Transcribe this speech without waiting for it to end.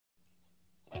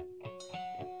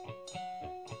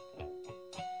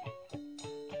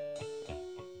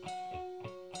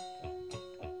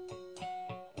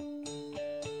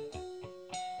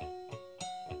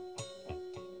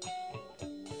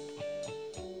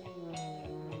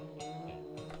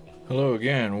Hello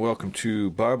again, welcome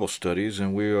to Bible Studies,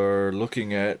 and we are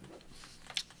looking at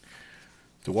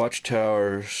the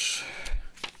Watchtower's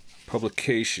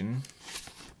publication,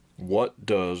 What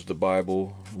Does the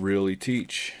Bible Really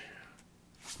Teach?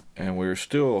 And we're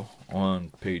still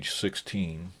on page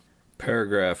 16,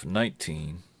 paragraph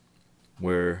 19,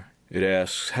 where it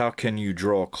asks, how can you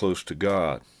draw close to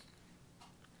God?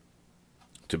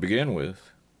 To begin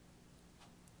with,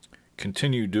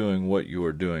 continue doing what you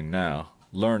are doing now,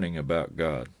 learning about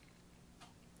God.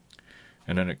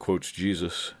 And then it quotes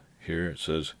Jesus here. It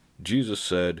says, Jesus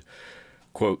said,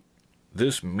 quote,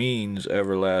 "This means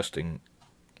everlasting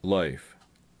life.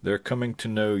 They're coming to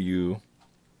know you,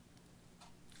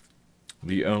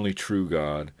 the only true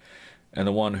God, and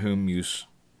the one whom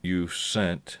you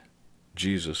sent,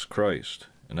 Jesus Christ."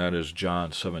 And that is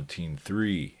John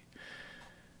 17:3.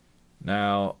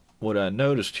 Now, what I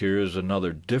noticed here is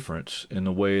another difference in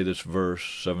the way this verse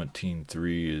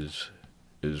 17:3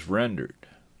 is rendered.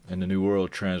 In the New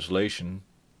World Translation,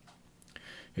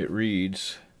 it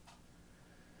reads,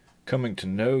 "coming to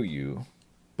know you,"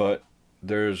 but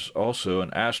there's also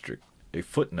an asterisk, a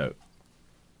footnote.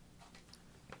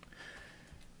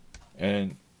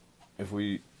 And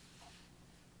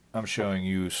I'm showing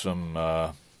you some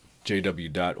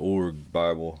jw.org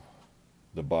Bible,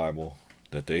 the Bible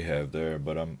that they have there,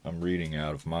 but I'm reading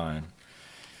out of mine.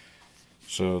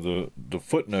 So the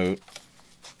footnote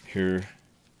here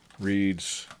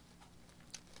reads,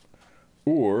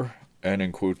 or, and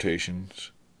in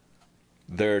quotations,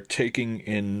 "they're taking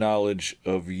in knowledge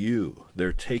of you."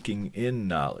 They're taking in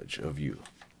knowledge of you.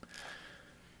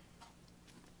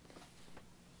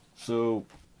 So,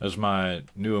 as my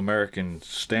New American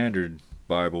Standard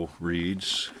Bible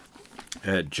reads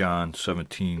at John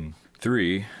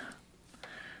 17:3,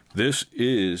 "This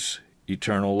is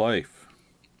eternal life,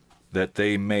 that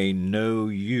they may know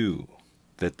you,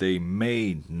 the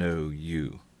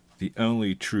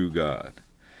only true God,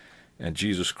 and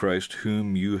Jesus Christ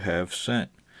whom you have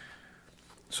sent."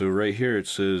 So right here it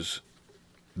says,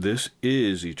 this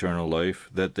is eternal life,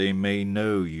 that they may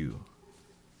know you.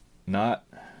 Not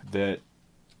that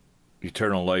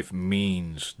eternal life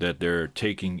means that they're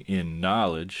taking in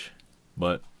knowledge,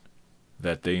 but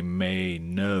that they may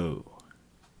know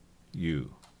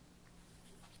you.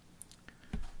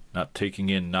 Not taking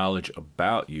in knowledge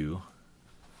about you,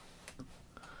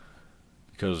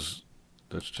 because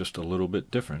that's just a little bit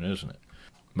different, isn't it?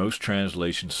 Most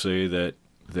translations say that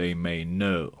they may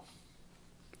know.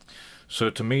 So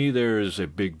to me, there is a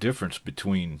big difference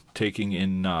between taking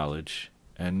in knowledge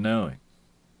and knowing.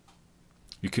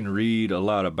 You can read a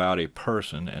lot about a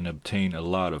person and obtain a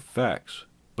lot of facts,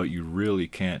 but you really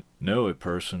can't know a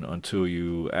person until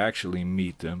you actually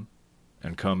meet them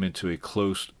and come into a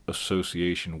close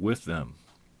association with them.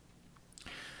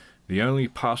 The only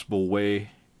possible way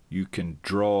you can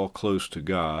draw close to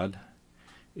God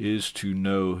is to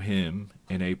know Him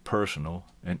in a personal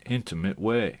and intimate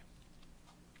way.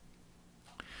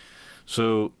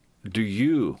 So, do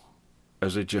you,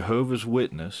 as a Jehovah's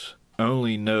Witness,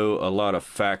 only know a lot of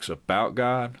facts about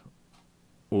God,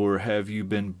 or have you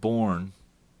been born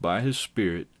by His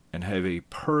Spirit and have a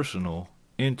personal,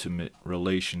 intimate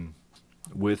relation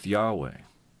with Yahweh?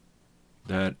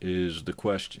 That is the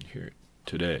question here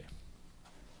today.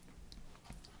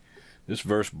 This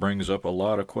verse brings up a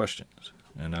lot of questions,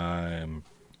 and I am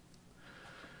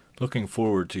looking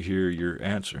forward to hear your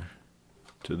answer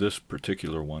to this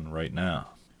particular one right now.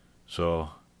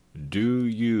 So, do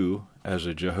you, as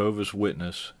a Jehovah's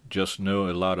Witness, just know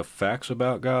a lot of facts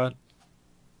about God?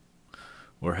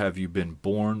 Or have you been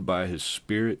born by His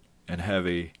Spirit and have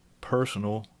a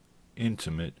personal,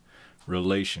 intimate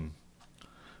relation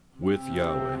with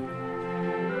Yahweh?